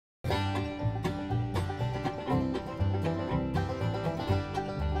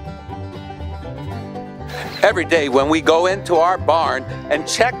Every day when we go into our barn and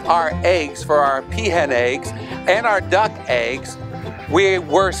check our eggs for our peahen eggs and our duck eggs, we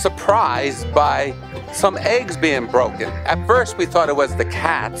were surprised by some eggs being broken. At first we thought it was the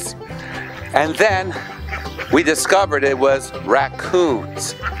cats, and then we discovered it was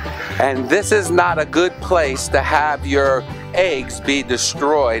raccoons. And this is not a good place to have your eggs be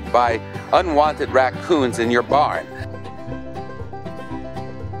destroyed by unwanted raccoons in your barn.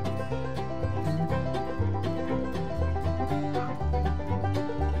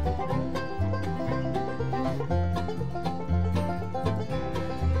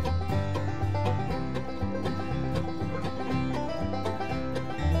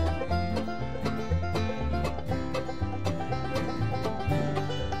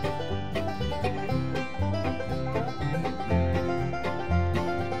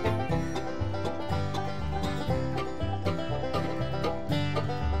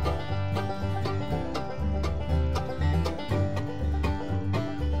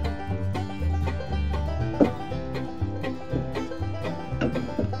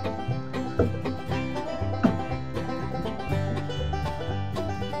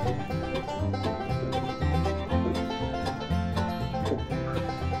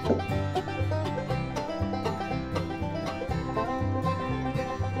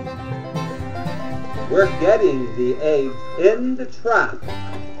 We're getting the eggs in the trap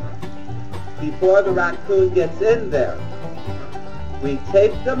before the raccoon gets in there. We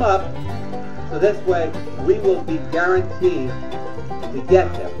tape them up so this way we will be guaranteed to get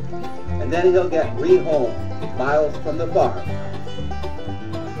him. And then he'll get rehomed miles from the farm.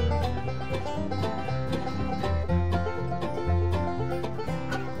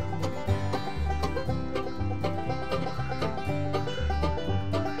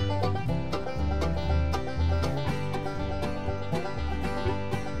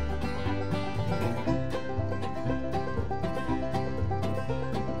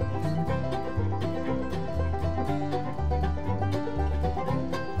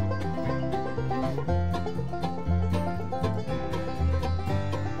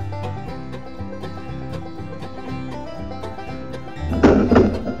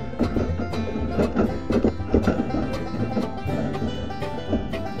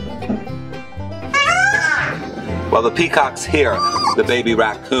 Well, the peacock's here, the baby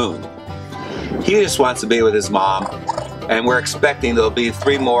raccoon. He just wants to be with his mom, and we're expecting there'll be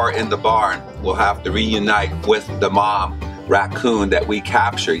 3 more in the barn. We'll have to reunite with the mom raccoon that we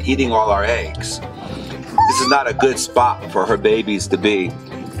captured, eating all our eggs. This is not a good spot for her babies to be,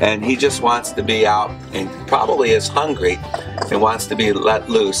 and he just wants to be out and probably is hungry and wants to be let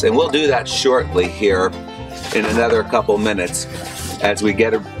loose. And we'll do that shortly here in another couple minutes as we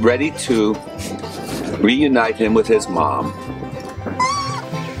get ready to reunite him with his mom.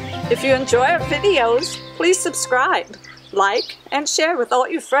 If you enjoy our videos, please subscribe, like, and share with all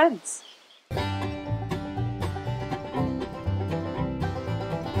your friends.